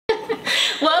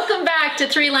to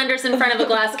 3 lenders in front of a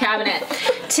glass cabinet.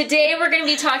 Today we're going to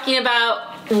be talking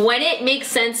about when it makes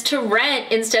sense to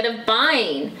rent instead of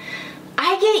buying.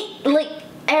 I get, like,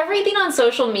 everything on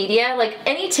social media, like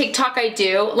any TikTok I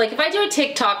do, like if I do a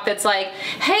TikTok that's like,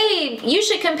 hey, you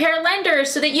should compare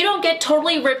lenders so that you don't get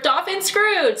totally ripped off and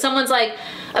screwed. Someone's like,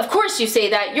 of course you say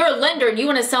that. You're a lender and you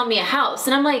want to sell me a house.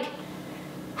 And I'm like,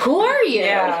 who are you?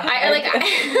 Yeah.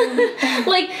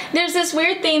 Like, there's this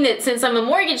weird thing that since I'm a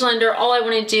mortgage lender, all I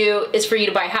want to do is for you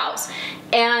to buy a house.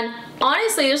 And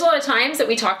honestly, there's a lot of times that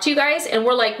we talk to you guys and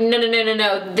we're like, no,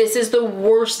 this is the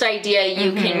worst idea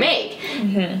you can make.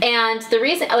 And the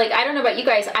reason, like, I don't know about you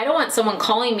guys, I don't want someone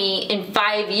calling me in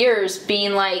 5 years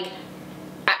being like,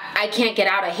 I can't get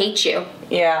out, I hate you.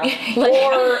 Yeah. Like,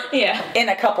 or in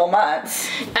a couple months.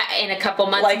 In a couple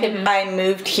months. Like, I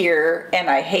moved here and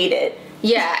I hate it.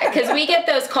 Yeah, because we get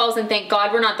those calls, and thank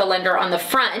God we're not the lender on the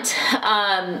front.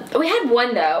 We had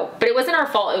one, though, but it wasn't our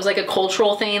fault. It was like a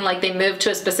cultural thing. Like, they moved to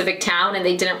a specific town, and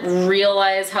they didn't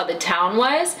realize how the town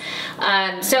was.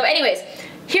 So anyways,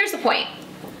 here's the point.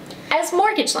 As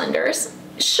mortgage lenders,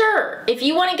 sure, if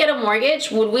you want to get a mortgage,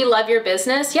 would we love your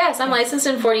business? Yes, I'm licensed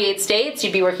in 48 states.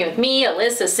 You'd be working with me,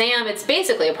 Alyssa, Sam. It's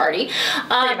basically a party.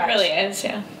 It really is,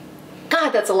 yeah.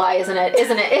 God, that's a lie, isn't it?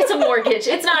 Isn't it? It's a mortgage.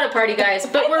 It's not a party, guys.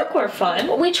 But we're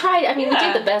fun. We try. I mean, we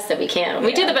do the best that we can.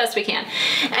 We do the best we can.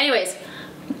 Anyways,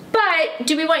 but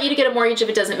do we want you to get a mortgage if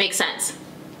it doesn't make sense?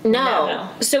 No.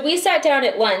 So we sat down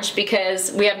at lunch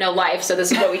because we have no life, so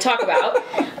this is what we talk about,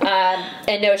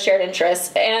 and no shared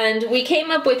interests. And we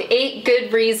came up with 8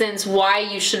 good reasons why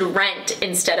you should rent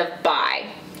instead of buy.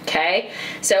 Okay?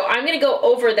 So I'm going to go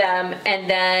over them, and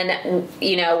then,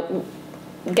 you know,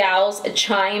 gals,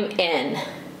 chime in.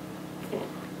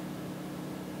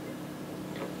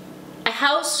 A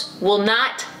house will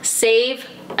not save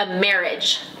a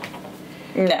marriage.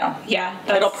 No. Yeah.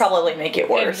 It'll probably make it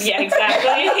worse. Yeah,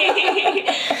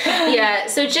 exactly. Yeah,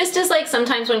 so just as like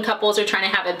sometimes when couples are trying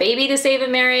to have a baby to save a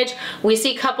marriage, we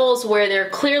see couples where they're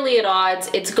clearly at odds,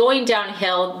 it's going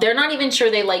downhill, they're not even sure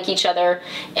they like each other,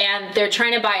 and they're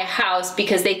trying to buy a house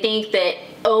because they think that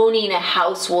owning a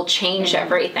house will change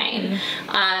everything.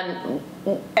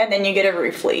 And then you get a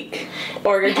roof leak,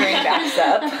 or your drain backs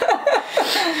up.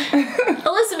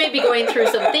 Alyssa may be going through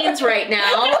some things right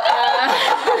now.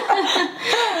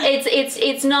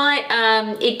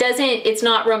 It's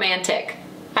not romantic.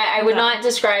 I would not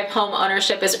describe home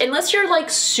ownership as, unless you're like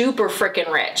super freaking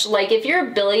rich. Like if you're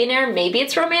a billionaire, maybe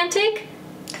it's romantic.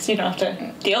 Because you don't have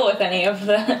to deal with any of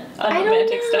the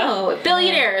unromantic stuff.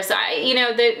 Billionaires, you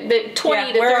know, the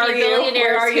 20 to 30 billionaires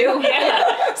where are you?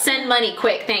 who send money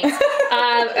quick, thanks.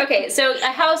 Okay, so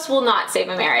a house will not save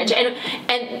a marriage.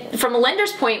 And from a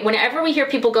lender's point, whenever we hear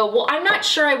people go, well, I'm not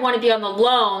sure I want to be on the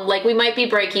loan, like we might be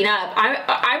breaking up,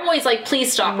 I'm always like,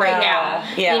 please stop right now.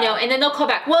 Yeah. You know, and then they'll call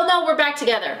back, well, no, we're back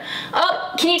together.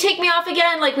 Oh, can you take me off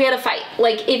again? Like we had a fight.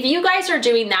 Like if you guys are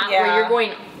doing that where you're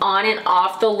going on and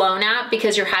off the loan app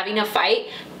because you're having a fight,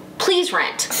 please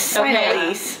rent. Sign a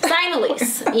lease. Sign a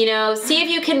lease. You know, see if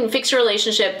you can fix your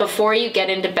relationship before you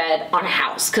get into bed on a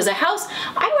house. Because a house,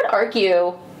 I would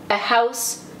argue, a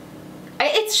house,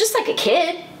 it's just like a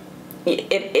kid.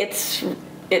 It's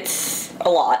a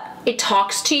lot. It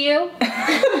talks to you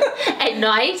at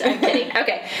night. I'm kidding.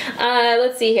 Okay,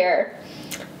 let's see here.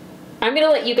 I'm going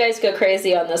to let you guys go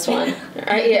crazy on this one.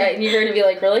 Yeah, you're going to be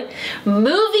like, really?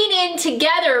 Moving in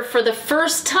together for the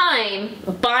first time,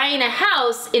 buying a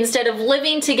house instead of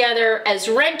living together as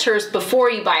renters before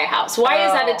you buy a house. Why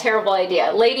is that a terrible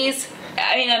idea? Ladies?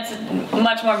 I mean, that's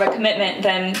much more of a commitment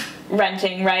than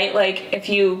renting, right? Like, if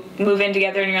you move in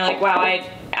together and you're like, wow, I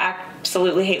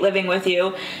absolutely hate living with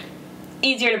you,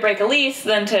 easier to break a lease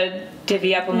than to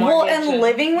divvy up a mortgage. Well, and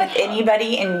living with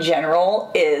anybody in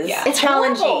general is it's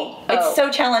challenging. horrible. It's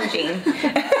so challenging.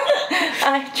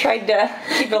 I tried to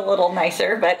keep it a little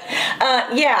nicer, but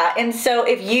yeah. And so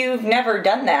if you've never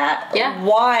done that,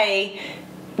 why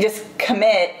just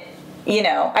commit? You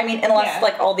know, I mean, unless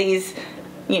like all these.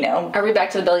 You know, are we back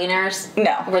to the billionaires?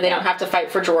 No, where they don't have to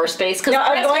fight for drawer space. No,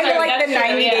 I'm going to like the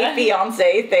 90 Day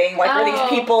Fiance thing, like where these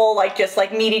people like just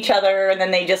like meet each other and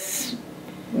then they just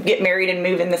get married and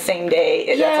move in the same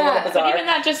day. That's a little bizarre. But even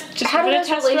that, just how do those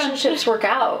relationships work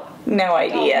out? No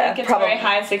idea. I think it's a very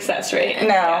high success rate.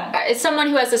 No. As someone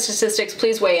who has the statistics,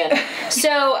 please weigh in.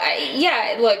 So,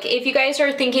 yeah, look, if you guys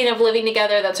are thinking of living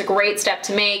together, that's a great step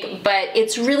to make, but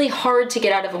it's really hard to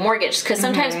get out of a mortgage because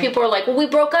sometimes people are like, well, we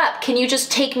broke up. Can you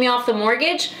just take me off the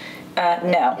mortgage?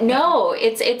 No. No,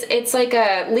 it's like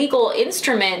a legal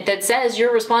instrument that says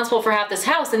you're responsible for half this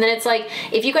house, and then it's like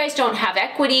if you guys don't have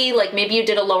equity, like maybe you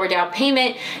did a lower down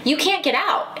payment, you can't get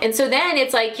out. And so then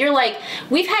it's like you're like,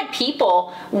 we've had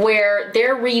people where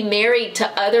they're remarried to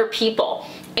other people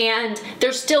and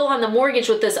they're still on the mortgage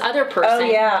with this other person.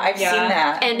 Oh yeah, I've seen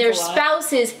that. And their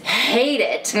spouses hate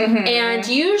it. And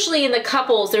usually in the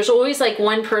couples, there's always like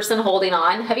one person holding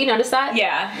on. Have you noticed that?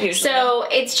 Yeah, usually. So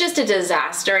it's just a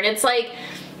disaster. And it's like,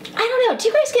 I don't know, do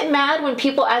you guys get mad when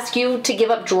people ask you to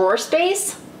give up drawer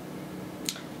space?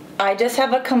 I just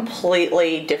have a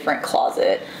completely different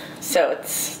closet. So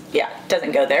it's, yeah,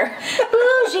 doesn't go there.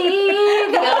 Bougie,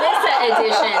 the Alyssa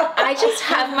edition. I just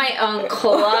have my own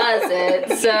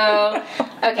closet. So,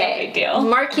 okay. No big deal.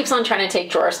 Mark keeps on trying to take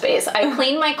drawer space. I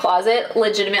cleaned my closet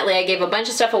legitimately. I gave a bunch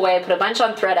of stuff away. I put a bunch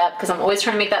on ThredUp because I'm always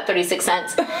trying to make that 36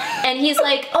 cents. And he's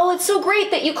like, oh, it's so great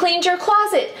that you cleaned your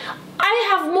closet. I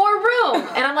have more room.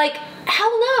 And I'm like,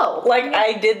 hell no. Like,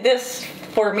 I did this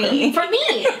for me. For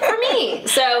me.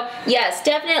 So, yes,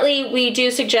 definitely we do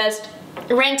suggest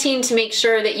renting to make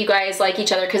sure that you guys like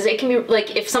each other, because it can be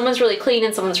like if someone's really clean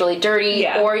and someone's really dirty,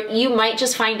 or you might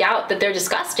just find out that they're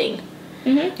disgusting.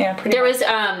 Yeah, pretty There much. was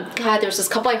there was this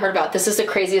couple I heard about. This is the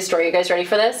craziest story. You guys ready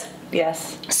for this?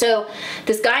 Yes. So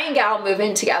this guy and gal move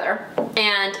in together,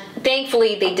 and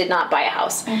thankfully they did not buy a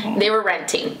house. They were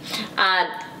renting.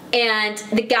 And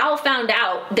the gal found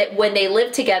out that when they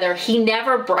lived together, he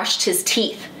never brushed his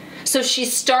teeth. So she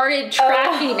started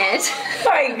tracking it.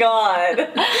 My God.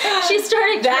 She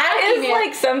started That tracking is it.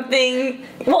 like something,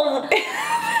 well,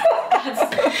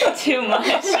 That's too much.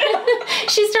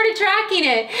 She started tracking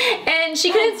it, and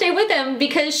she couldn't stay with him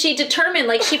because she determined,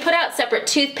 like, she put out separate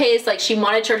toothpaste, like she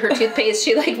monitored her toothpaste,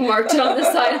 she like marked it on the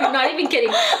side. I'm not even kidding.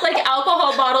 Like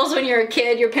alcohol bottles when you're a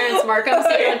kid, your parents mark them so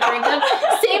you don't drink them.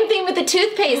 Same thing with the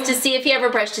toothpaste, to see if he ever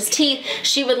brushed his teeth.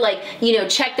 She would, like, you know,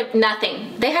 check the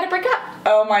nothing. They had to break up.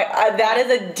 oh my, that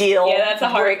is a deal. Yeah, that's a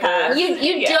hard breaker. pass.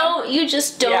 You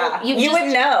just don't. Yeah. You just,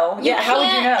 would know. Yeah, how would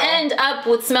you know? End up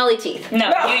with smelly teeth. No,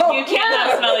 you can't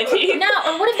have smelly teeth. No,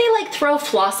 or what if they like throw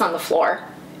floss on the floor?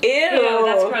 Ew. Ew,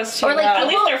 that's gross too. Or like At least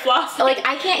people- they're flossing. Like,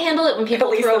 I can't handle it when people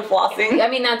At least throw they're flossing. I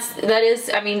mean,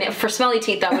 I mean, for smelly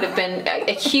teeth, that would have been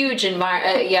a huge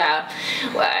environment. Yeah.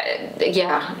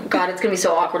 God, it's gonna be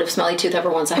so awkward if smelly tooth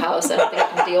ever wants a house. I don't think I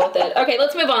can deal with it. Okay,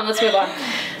 let's move on.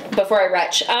 Before I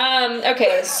retch.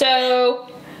 Okay, so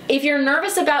if you're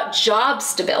nervous about job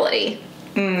stability,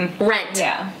 rent.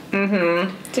 Yeah.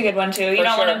 It's a good one too. You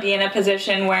don't want to be in a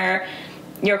position where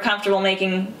you're comfortable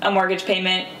making a mortgage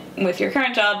payment with your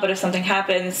current job, but if something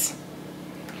happens,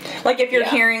 Like if you're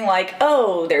hearing like,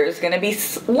 oh, there's going to be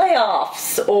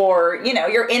layoffs, or, you know,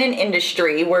 you're in an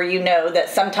industry where you know that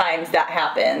sometimes that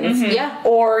happens. Yeah.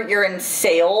 Or you're in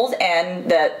sales and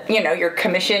that, you know, your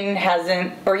commission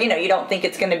hasn't, or, you know, you don't think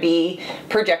it's going to be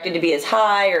projected to be as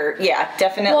high, or, yeah,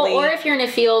 definitely. Well, or if you're in a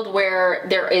field where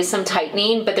there is some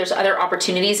tightening, but there's other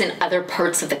opportunities in other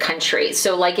parts of the country.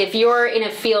 So like if you're in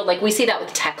a field, like we see that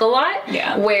with tech a lot,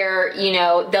 where, you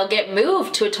know, they'll get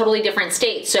moved to a totally different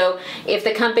state. So if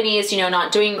the company is, you know,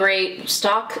 not doing great,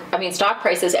 stock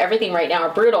prices, everything right now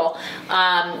are brutal,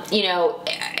 you know,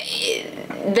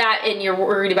 that, and you're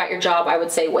worried about your job, I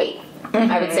would say wait.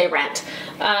 I would say rent.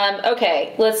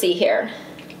 Okay, let's see here.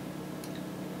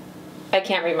 I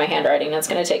can't read my handwriting. That's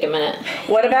going to take a minute.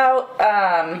 What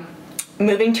about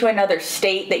moving to another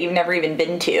state that you've never even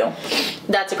been to?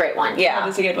 That's a great one. Yeah.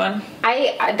 that's a good one.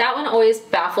 That one always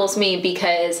baffles me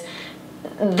because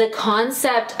the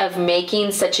concept of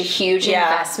making such a huge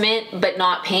investment but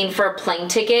not paying for a plane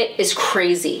ticket is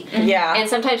crazy. Yeah. And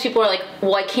sometimes people are like,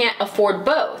 well, I can't afford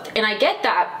both. And I get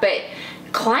that, but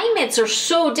climates are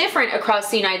so different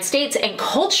across the United States, and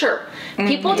culture.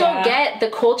 People don't get the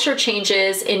culture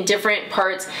changes in different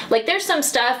parts. Like there's some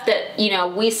stuff that, you know,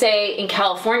 we say in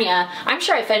California, I'm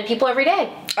sure I offend people every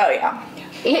day. Oh, yeah.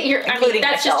 I mean,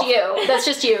 that's myself. just you. That's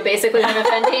just you, basically, when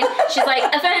offending. She's like,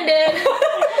 offended.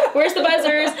 Where's the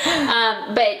buzzers?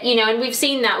 But, you know, and we've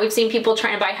seen that. We've seen people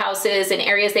trying to buy houses in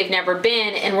areas they've never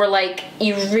been, and we're like,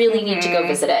 you really need to go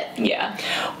visit it. Yeah.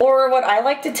 Or what I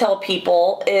like to tell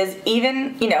people is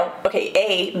even, you know,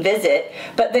 okay, visit,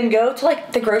 but then go to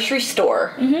like the grocery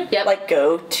store. Yep. Like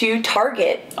go to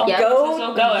Target.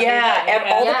 Go every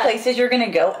day. All the places you're going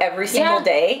to go every single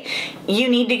day. You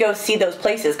need to go see those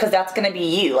places because that's going to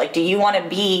be you. Like, do you want to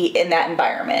be in that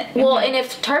environment? Well, and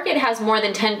if Target has more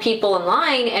than 10 people in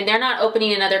line and they're not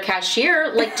opening another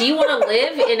cashier, like, do you want to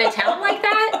live in a town like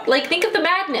that? Like, think of the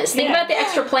madness. Think about the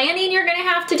extra planning you're going to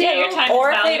have to do. Yeah, your time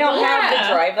Or is if they don't valuable. have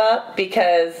the drive up,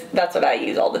 because that's what I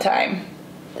use all the time.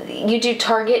 You do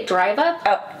Target drive up?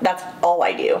 Oh, that's all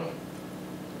I do.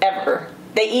 ever.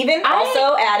 They even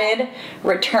also added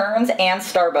returns and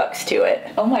Starbucks to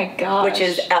it. Oh my gosh. Which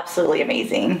is absolutely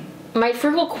amazing. My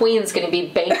frugal queen's going to be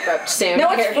bankrupt soon. No,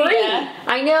 it's free. Yeah.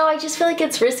 I know. I just feel like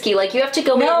it's risky. Like, you have to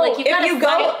go in. Like, you've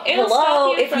got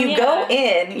to if you go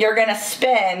in, you're going to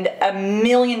spend $1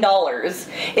 million.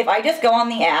 If I just go on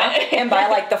the app and buy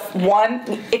like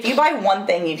if you buy one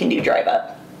thing, you can do drive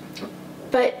up.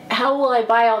 But how will I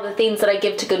buy all the things that I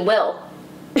give to Goodwill?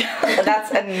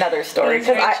 That's another story,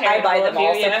 because I buy them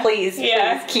all, so please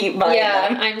keep buying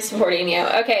them. Yeah, I'm supporting you.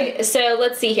 Okay, so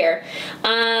let's see here.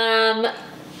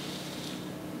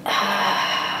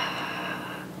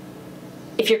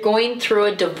 If you're going through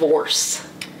a divorce.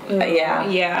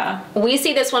 Yeah. We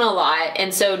see this one a lot,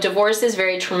 and so divorce is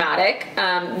very traumatic.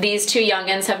 These two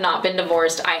youngins have not been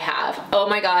divorced. I have. Oh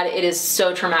my God, it is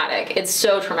so traumatic. It's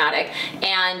so traumatic.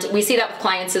 And we see that with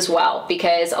clients as well,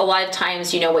 because a lot of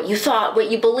times, what you thought, what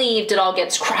you believed, it all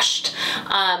gets crushed.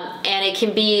 And it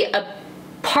can be a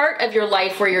part of your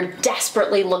life where you're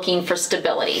desperately looking for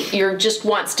stability. You just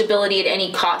want stability at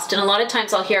any cost. And a lot of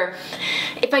times I'll hear,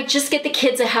 if I just get the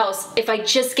kids a house, if I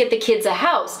just get the kids a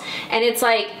house. And it's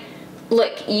like,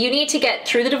 look, you need to get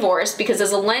through the divorce, because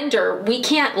as a lender, we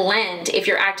can't lend if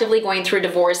you're actively going through a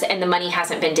divorce and the money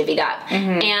hasn't been divvied up.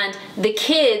 And the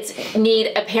kids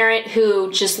need a parent who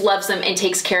just loves them and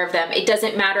takes care of them. It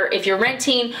doesn't matter if you're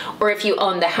renting or if you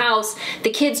own the house. The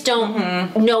kids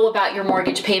don't know about your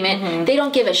mortgage payment. They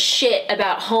don't give a shit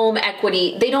about home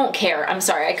equity. They don't care. I'm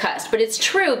sorry, I cussed. But it's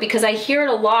true, because I hear it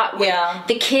a lot with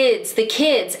the kids.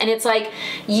 And it's like,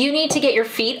 you need to get your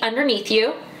feet underneath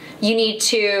you. You need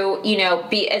to,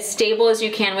 be as stable as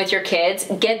you can with your kids.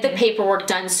 Get the paperwork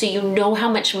done so you know how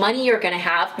much money you're going to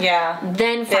have.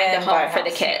 Then find a home for the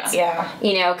kids.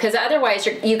 Because otherwise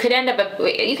you could end up,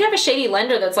 you could have a shady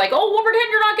lender that's like, oh, we'll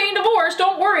pretend you're not getting divorced.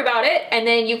 Don't worry about it. And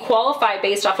then you qualify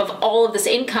based off of all of this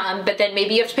income, but then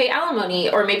maybe you have to pay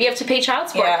alimony, or maybe you have to pay child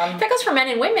support. That goes for men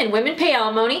and women. Women pay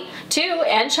alimony too,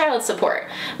 and child support.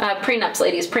 Prenups,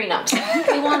 ladies, prenups.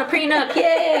 We want a prenup.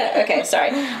 Yeah. Okay,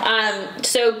 sorry.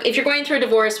 So if you're going through a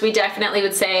divorce, we definitely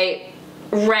would say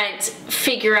rent,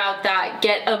 figure out that,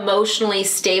 get emotionally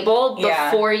stable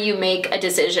before you make a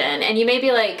decision. And you may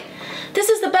be like, this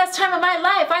is the best time of my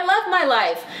life. I love my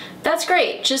life. That's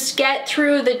great. Just get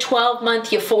through the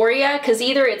 12-month euphoria, because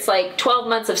either it's like 12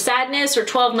 months of sadness or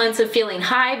 12 months of feeling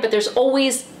high, but there's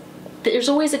always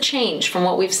a change from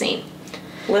what we've seen.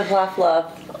 Live, laugh,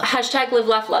 love. Hashtag live,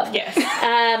 laugh, love. Yes.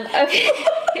 Okay.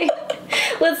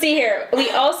 Let's see here. We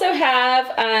also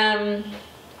have,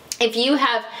 if you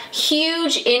have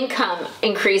huge income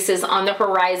increases on the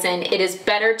horizon, it is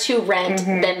better to rent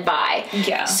than buy.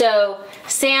 Yeah. So,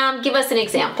 Sam, give us an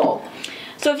example.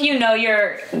 So if you're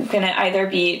going to either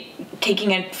be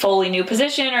taking a fully new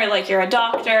position, or like you're a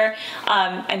doctor,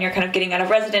 and you're kind of getting out of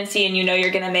residency and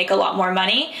you're going to make a lot more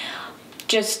money,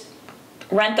 just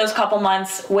rent those couple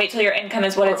months, wait till your income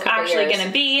is what it's actually going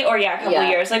to be, or a couple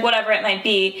years, like whatever it might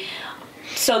be,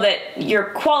 so that you're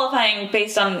qualifying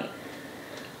based on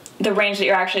the range that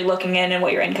you're actually looking in and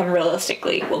what your income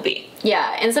realistically will be.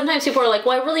 Yeah, and sometimes people are like,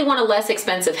 well, I really want a less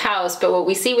expensive house, but what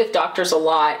we see with doctors a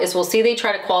lot is we'll see they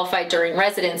try to qualify during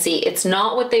residency. It's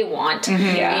not what they want.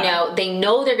 They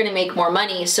know they're going to make more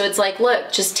money, so it's like,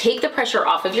 look, just take the pressure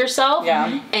off of yourself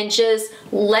and just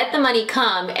let the money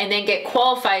come, and then get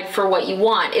qualified for what you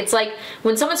want. It's like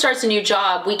when someone starts a new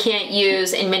job, we can't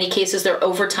use, in many cases, their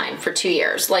overtime for 2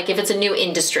 years, like if it's a new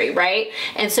industry, right?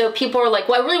 And so people are like,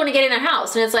 well, I really want to get in a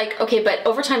house, and it's like, okay, but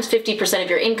overtime's 50% of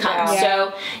your income.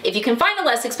 So if you can find a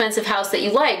less expensive house that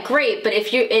you like, great. But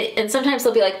if and sometimes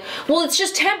they'll be like, well, it's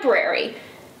just temporary.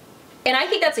 And I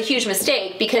think that's a huge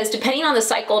mistake, because depending on the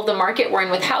cycle of the market we're in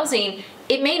with housing,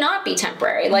 it may not be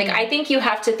temporary. Like, I think you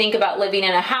have to think about living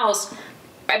in a house.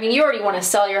 I mean, you already want to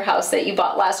sell your house that you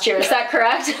bought last year. Is that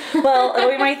correct? Well,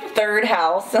 it'll be my third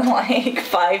house in like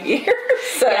 5 years.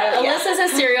 So, Alyssa's a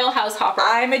serial house hopper.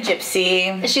 I'm a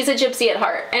gypsy. She's a gypsy at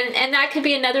heart. And that could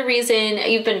be another reason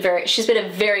she's been a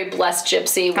very blessed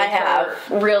gypsy with her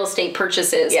real estate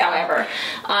purchases, however.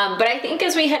 But I think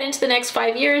as we head into the next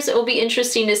 5 years, it will be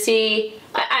interesting to see.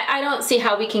 I don't see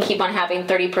how we can keep on having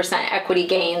 30% equity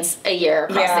gains a year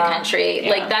across the country.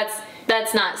 Like,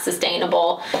 that's not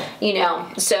sustainable,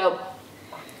 so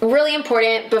really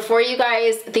important before you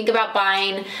guys think about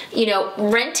buying.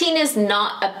 Renting is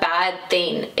not a bad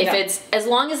thing if as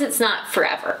long as it's not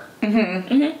forever.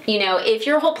 If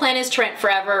your whole plan is to rent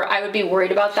forever, I would be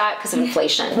worried about that because of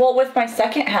inflation. Well, with my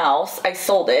second house, I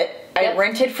sold it. I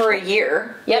rented for a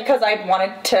year because I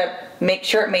wanted to make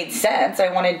sure it made sense.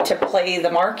 I wanted to play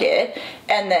the market,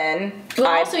 and then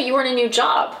also you were in a new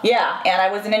job. Yeah, and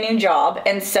I was in a new job,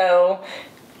 and so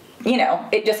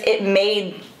it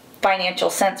made financial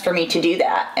sense for me to do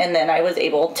that. And then I was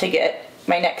able to get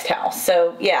my next house.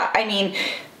 So yeah, I mean,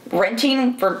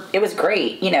 renting it was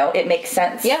great, it makes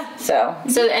sense. Yeah. So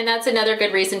and that's another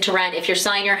good reason to rent. If you're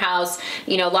selling your house,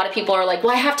 a lot of people are like,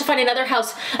 well, I have to find another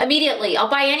house immediately. I'll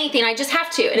buy anything. I just have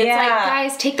to. And it's like,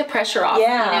 guys, take the pressure off.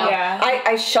 Yeah.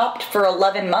 I shopped for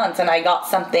 11 months and I got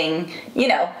something,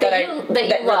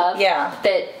 that you love. Yeah.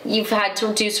 That you've had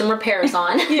to do some repairs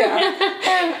on.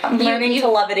 Yeah. I'm learning to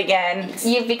love it again.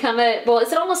 You've become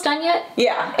is it almost done yet?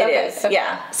 Yeah, it is. Okay.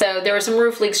 Yeah. So there were some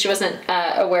roof leaks she wasn't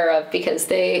aware of because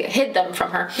they hid them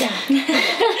from her.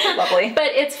 Yeah. Lovely.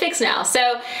 But it's fixed now.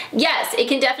 So yes, it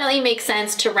can definitely make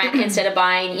sense to rent instead of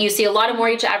buying. You see a lot of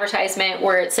mortgage advertisement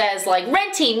where it says like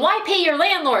renting, why pay your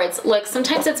landlords? Look,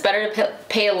 sometimes it's better to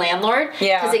pay a landlord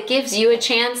because it gives you a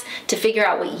chance to figure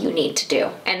out what you need to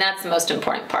do. And that's the most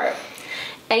important part.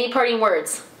 Any parting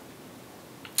words?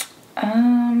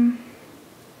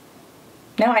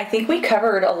 No, I think we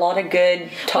covered a lot of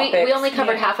good topics. We only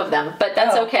covered half of them, but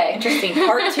that's okay. Interesting.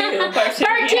 Part two. Part two.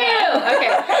 Okay.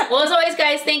 Well, as always,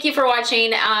 guys, thank you for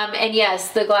watching. And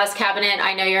yes, the glass cabinet,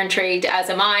 I know you're intrigued,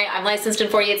 as am I. I'm licensed in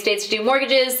 48 states to do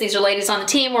mortgages. These are ladies on the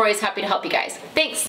team. We're always happy to help you guys. Thanks.